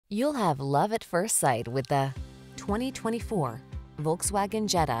You'll have love at first sight with the 2024 Volkswagen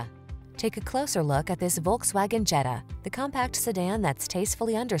Jetta. Take a closer look at this Volkswagen Jetta, the compact sedan that's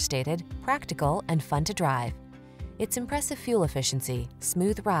tastefully understated, practical, and fun to drive. Its impressive fuel efficiency,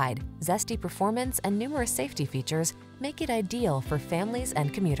 smooth ride, zesty performance, and numerous safety features make it ideal for families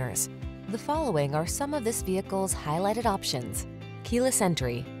and commuters. The following are some of this vehicle's highlighted options: keyless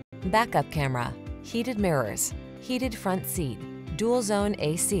entry, backup camera, heated mirrors, heated front seat, dual zone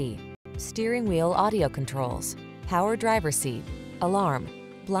AC, steering wheel audio controls, power driver seat, alarm,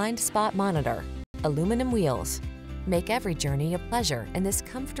 blind spot monitor, aluminum wheels. Make every journey a pleasure in this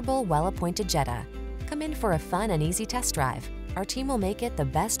comfortable, well-appointed Jetta. Come in for a fun and easy test drive. Our team will make it the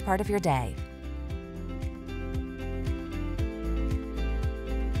best part of your day.